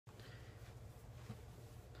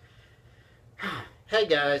Hey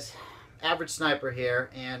guys, Average Sniper here,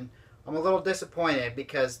 and I'm a little disappointed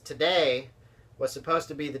because today was supposed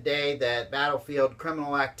to be the day that Battlefield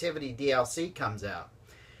Criminal Activity DLC comes out.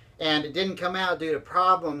 And it didn't come out due to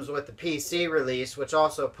problems with the PC release, which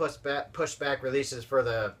also pushed back releases for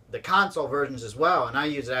the console versions as well. And I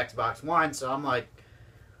use Xbox One, so I'm like,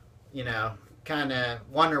 kind of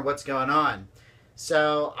wondering what's going on.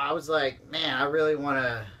 So I was like, man, I really want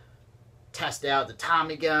to test out the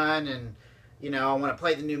Tommy gun, and I want to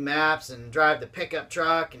play the new maps and drive the pickup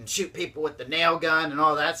truck and shoot people with the nail gun and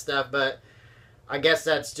all that stuff. But I guess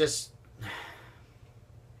that's just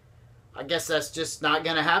not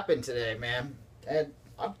going to happen today, man. And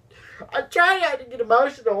I'm trying not to get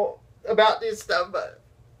emotional about this stuff, but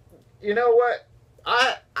you know what?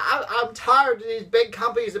 I'm tired of these big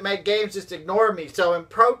companies that make games just ignore me. So in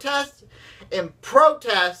protest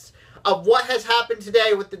of what has happened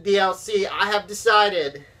today with the DLC, I have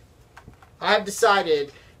decided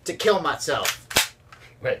to kill myself.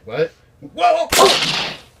 Wait, what? Whoa!